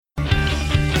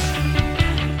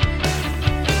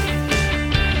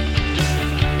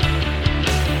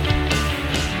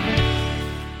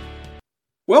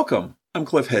Welcome. I'm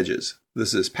Cliff Hedges.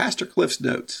 This is Pastor Cliff's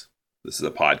Notes. This is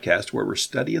a podcast where we're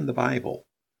studying the Bible.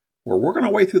 We're working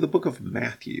our way through the book of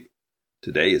Matthew.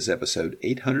 Today is episode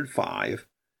 805,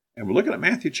 and we're looking at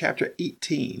Matthew chapter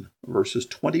 18, verses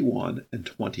 21 and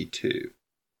 22.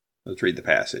 Let's read the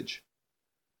passage.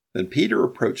 Then Peter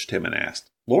approached him and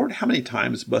asked, Lord, how many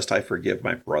times must I forgive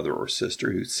my brother or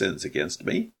sister who sins against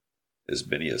me? As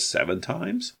many as 7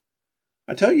 times?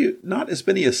 I tell you, not as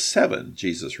many as 7,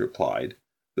 Jesus replied,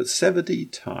 but 70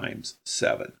 times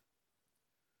 7.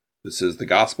 This is the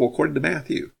gospel according to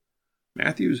Matthew.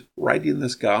 Matthew's writing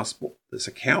this gospel, this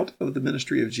account of the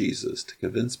ministry of Jesus, to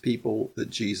convince people that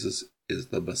Jesus is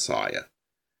the Messiah.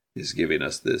 He's giving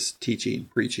us this teaching,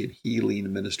 preaching,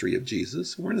 healing ministry of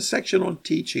Jesus. We're in a section on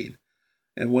teaching,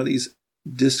 and one of these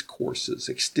discourses,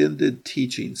 extended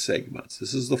teaching segments.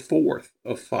 This is the 4th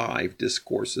of 5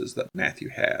 discourses that Matthew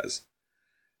has.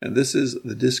 And this is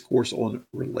the discourse on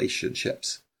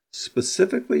relationships,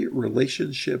 specifically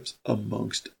relationships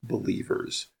amongst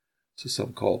believers. So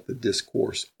some call it the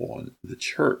discourse on the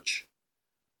church.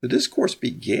 The discourse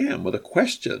began with a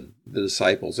question the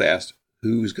disciples asked,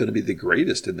 who's going to be the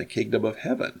greatest in the kingdom of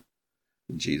heaven?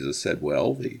 And Jesus said,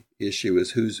 well, the issue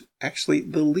is who's actually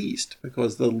the least,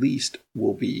 because the least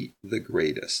will be the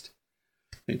greatest.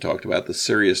 He talked about the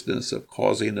seriousness of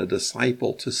causing a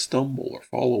disciple to stumble or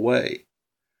fall away.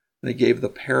 They gave the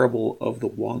parable of the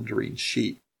wandering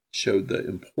sheep, showed the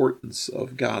importance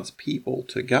of God's people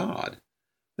to God,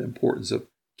 the importance of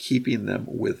keeping them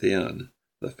within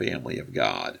the family of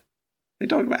God. They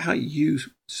talked about how you,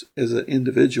 as an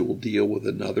individual, deal with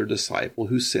another disciple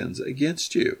who sins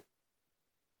against you.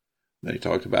 They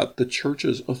talked about the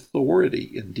church's authority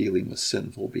in dealing with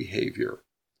sinful behavior.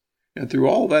 And through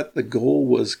all that, the goal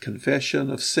was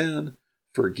confession of sin,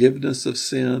 forgiveness of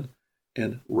sin,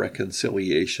 and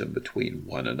reconciliation between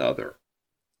one another.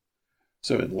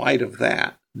 So in light of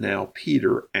that, now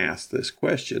Peter asked this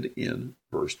question in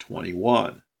verse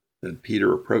 21. Then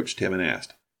Peter approached him and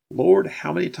asked, Lord,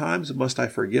 how many times must I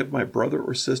forgive my brother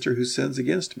or sister who sins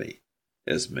against me?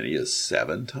 As many as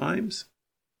 7 times?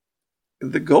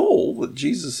 The goal that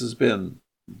Jesus has been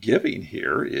giving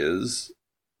here is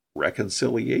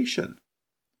reconciliation.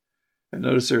 And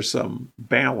notice there's some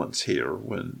balance here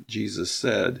when Jesus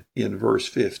said in verse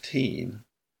 15,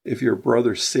 if your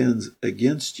brother sins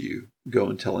against you, go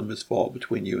and tell him his fault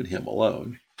between you and him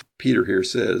alone. Peter here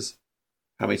says,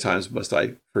 how many times must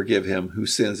I forgive him who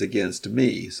sins against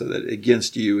me? So that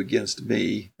against you, against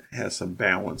me has some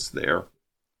balance there.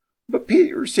 But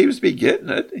Peter seems to be getting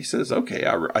it. He says, okay,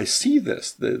 I see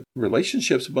this. The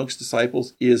relationships amongst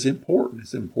disciples is important.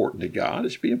 It's important to God. It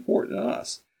should be important to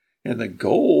us. And the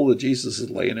goal that Jesus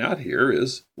is laying out here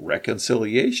is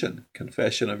reconciliation,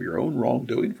 confession of your own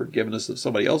wrongdoing, forgiveness of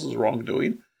somebody else's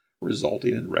wrongdoing,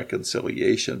 resulting in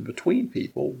reconciliation between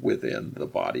people within the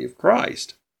body of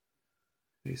Christ.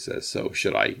 He says, so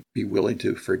should I be willing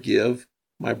to forgive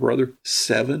my brother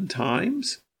 7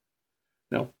 times?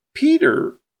 Now,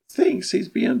 Peter thinks he's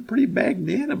being pretty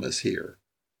magnanimous here.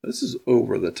 This is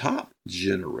over the top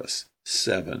generous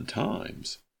 7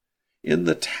 times. In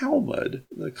the Talmud,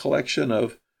 the collection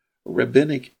of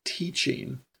rabbinic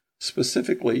teaching,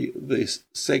 specifically the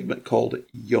segment called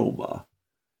Yoma.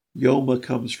 Yoma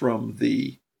comes from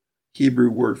the Hebrew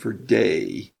word for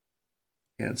day.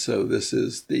 And so this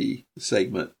is the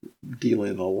segment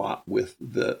dealing a lot with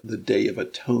the Day of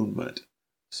Atonement.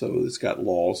 So it's got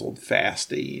laws on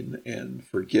fasting and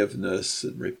forgiveness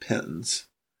and repentance.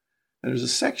 And there's a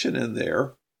section in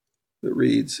there that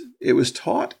reads, it was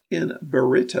taught in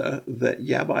Berita that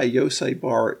Yabbai Yosei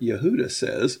bar Yehuda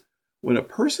says, when a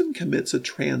person commits a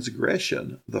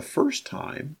transgression the first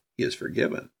time, he is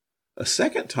forgiven. A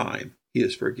second time, he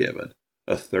is forgiven.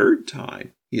 A third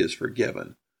time, he is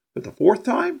forgiven. But the 4th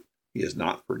time, he is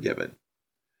not forgiven.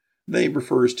 Then he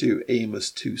refers to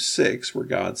Amos 2:6, where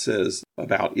God says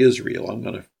about Israel, I'm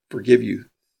going to forgive you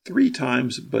 3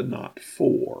 times, but not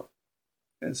 4.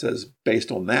 And says,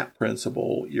 based on that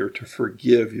principle, you're to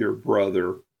forgive your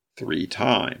brother 3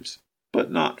 times,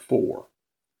 but not 4.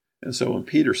 And so when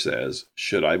Peter says,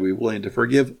 should I be willing to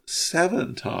forgive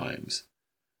 7 times?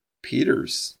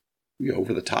 Peter's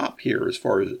over the top here as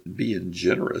far as being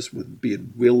generous with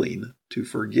being willing to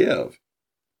forgive.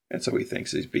 And so he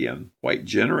thinks he's being quite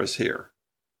generous here.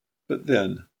 But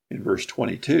then in verse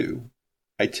 22,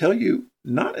 I tell you,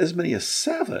 not as many as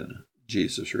 7,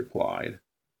 Jesus replied,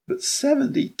 but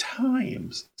 70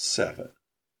 times 7.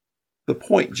 The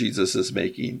point Jesus is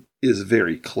making is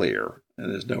very clear, and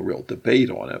there's no real debate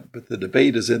on it, but the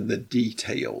debate is in the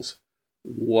details.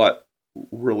 What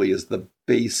really is the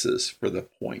basis for the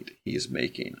point he's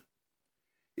making?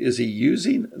 is he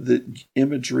using the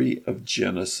imagery of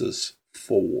Genesis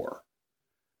 4?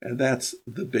 And that's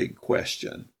the big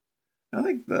question. I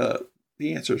think the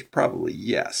answer is probably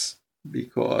yes,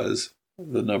 because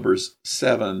of the numbers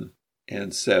 7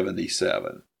 and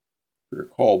 77.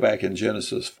 Recall back in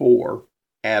Genesis 4,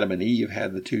 Adam and Eve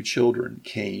had the two children,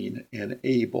 Cain and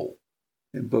Abel,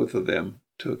 and both of them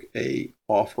took a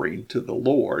offering to the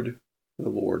Lord. The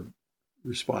Lord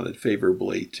responded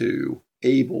favorably to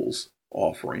Abel's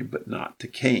offering, but not to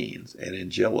Cain's, and in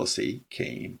jealousy,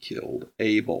 Cain killed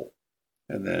Abel.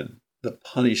 And then the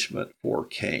punishment for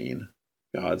Cain,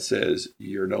 God says,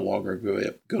 you're no longer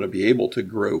going to be able to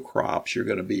grow crops. You're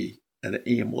going to be an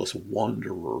aimless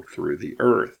wanderer through the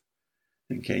earth.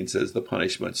 And Cain says, the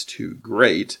punishment's too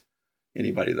great.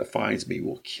 Anybody that finds me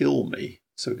will kill me.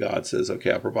 So God says,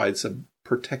 okay, I'll provide some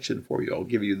protection for you. I'll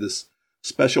give you this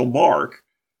special mark,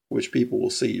 which people will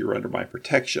see you're under my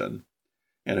protection.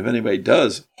 And if anybody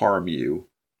does harm you,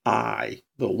 I,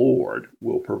 the Lord,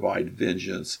 will provide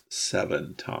vengeance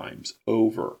 7 times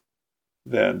over.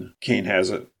 Then Cain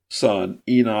has a son,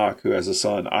 Enoch, who has a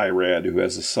son, Irad, who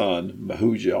has a son,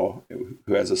 Mehujael,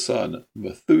 who has a son,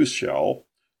 Methuselah,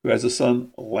 who has a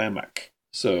son, Lamech.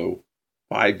 So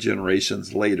 5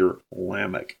 generations later,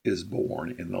 Lamech is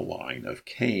born in the line of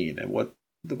Cain. And what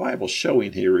the Bible's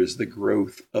showing here is the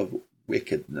growth of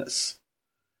wickedness.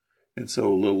 And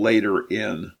so a little later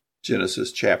in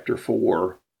Genesis chapter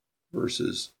 4,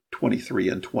 verses 23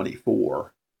 and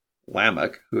 24,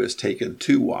 Lamech, who has taken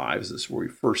 2 wives, this is where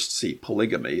we first see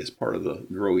polygamy as part of the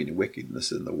growing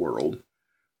wickedness in the world.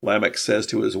 Lamech says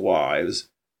to his wives,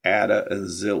 Adah and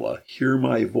Zillah, hear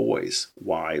my voice,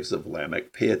 wives of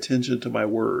Lamech, pay attention to my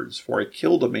words, for I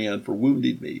killed a man for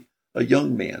wounding me, a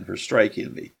young man for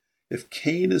striking me. If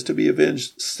Cain is to be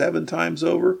avenged 7 times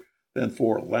over, then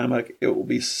for Lamech it will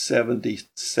be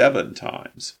 77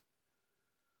 times.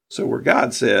 So where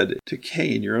God said to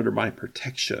Cain, you're under my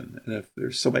protection, and if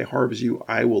there's somebody harms you,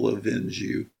 I will avenge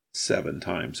you 7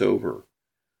 times over.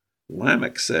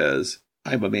 Lamech says,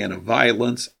 I'm a man of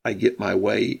violence. I get my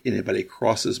way. Anybody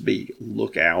crosses me,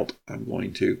 look out. I'm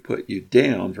going to put you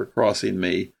down for crossing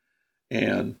me.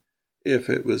 And if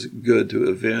it was good to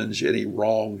avenge any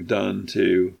wrong done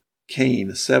to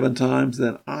Cain 7 times,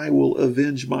 then I will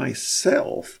avenge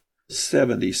myself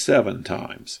 77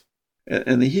 times.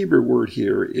 And the Hebrew word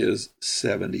here is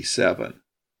 77.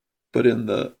 But in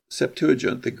the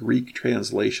Septuagint, the Greek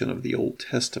translation of the Old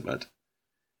Testament,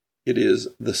 it is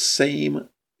the same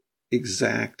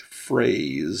exact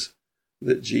phrase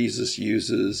that Jesus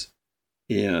uses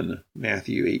in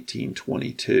Matthew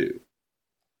 18:22.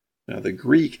 Now, the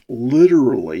Greek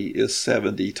literally is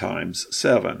 70 times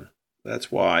 7.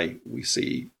 That's why we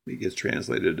see it gets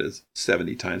translated as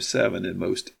 70 times 7 in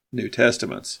most New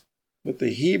Testaments. But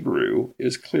the Hebrew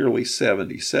is clearly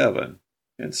 77.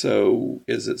 And so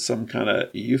is it some kind of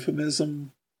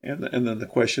euphemism? And then the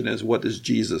question is, what does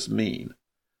Jesus mean?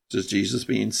 Does Jesus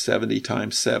mean 70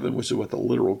 times 7, which is what the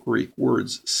literal Greek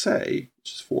words say,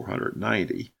 which is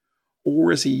 490?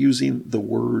 Or is he using the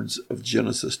words of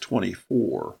Genesis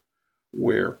 24,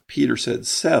 where Peter said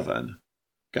 7,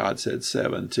 God said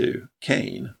 7 to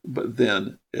Cain, but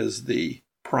then as the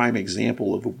prime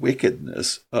example of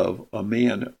wickedness of a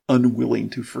man unwilling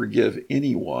to forgive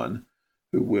anyone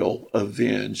who will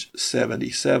avenge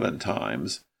 77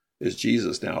 times, is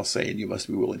Jesus now saying you must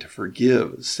be willing to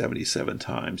forgive 77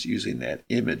 times using that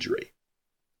imagery.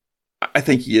 I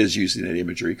think he is using that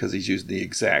imagery because he's using the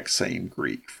exact same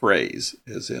Greek phrase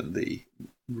as in the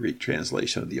Greek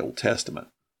translation of the Old Testament.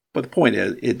 But the point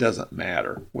is, it doesn't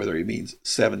matter whether he means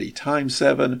 70 times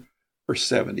 7 or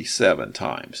 77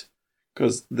 times,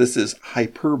 because this is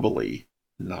hyperbole,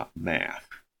 not math.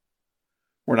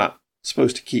 We're not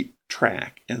supposed to keep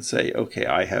track and say, okay,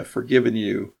 I have forgiven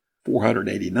you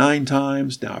 489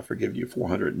 times, now I've forgiven you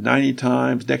 490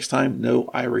 times, next time, no,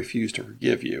 I refuse to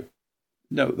forgive you.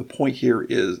 No, the point here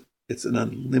is it's an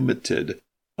unlimited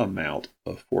amount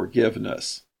of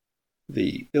forgiveness.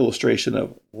 The illustration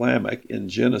of Lamech in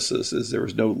Genesis is there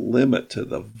was no limit to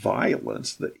the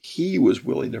violence that he was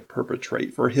willing to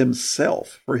perpetrate for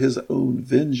himself, for his own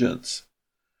vengeance.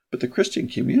 But the Christian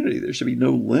community, there should be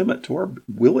no limit to our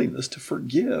willingness to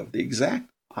forgive, the exact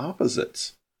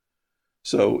opposites.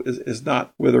 So it's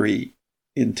not whether he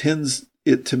intends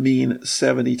it to mean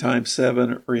 70 times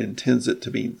 7 or intends it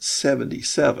to mean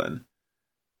 77.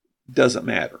 Doesn't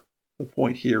matter. The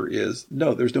point here is,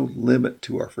 no, there's no limit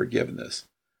to our forgiveness.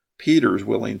 Peter's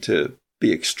willing to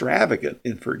be extravagant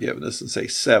in forgiveness and say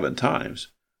 7 times,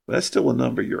 but that's still a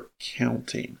number you're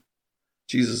counting.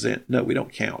 Jesus said, no, we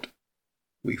don't count.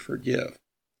 We forgive.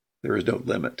 There is no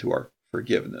limit to our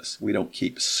forgiveness. We don't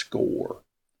keep score.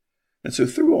 And so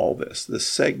through all this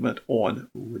segment on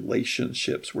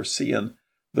relationships, we're seeing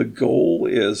the goal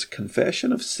is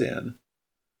confession of sin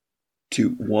to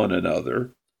one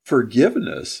another,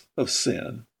 forgiveness of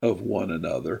sin of one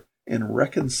another, and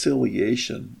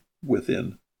reconciliation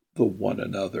within the one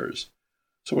another's.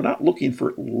 So we're not looking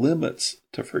for limits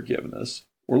to forgiveness.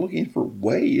 We're looking for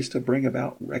ways to bring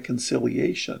about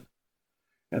reconciliation.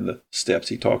 And the steps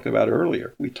he talked about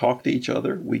earlier, we talk to each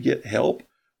other, we get help,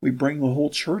 we bring the whole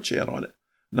church in on it.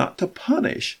 Not to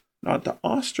punish, not to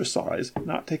ostracize,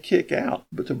 not to kick out,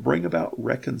 but to bring about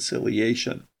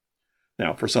reconciliation.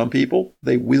 Now, for some people,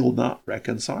 they will not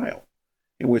reconcile,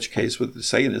 in which case what they're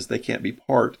saying is they can't be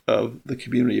part of the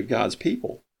community of God's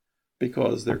people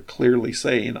because they're clearly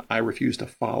saying, I refuse to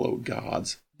follow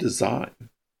God's design.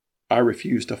 I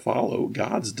refuse to follow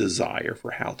God's desire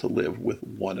for how to live with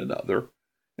one another.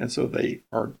 And so they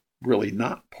are really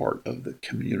not part of the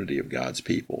community of God's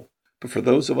people. But for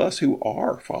those of us who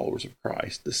are followers of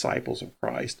Christ, disciples of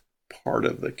Christ, part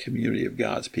of the community of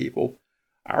God's people,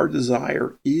 our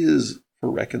desire is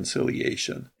for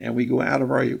reconciliation. And we go out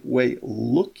of our way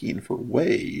looking for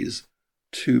ways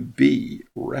to be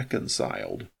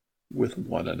reconciled with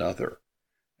one another.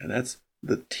 And that's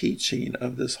the teaching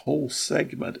of this whole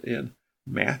segment in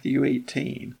Matthew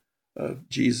 18 of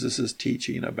Jesus'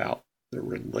 teaching about the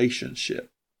relationship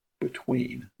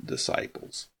between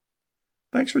disciples.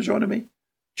 Thanks for joining me.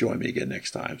 Join me again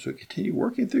next time as we continue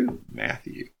working through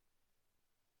Matthew.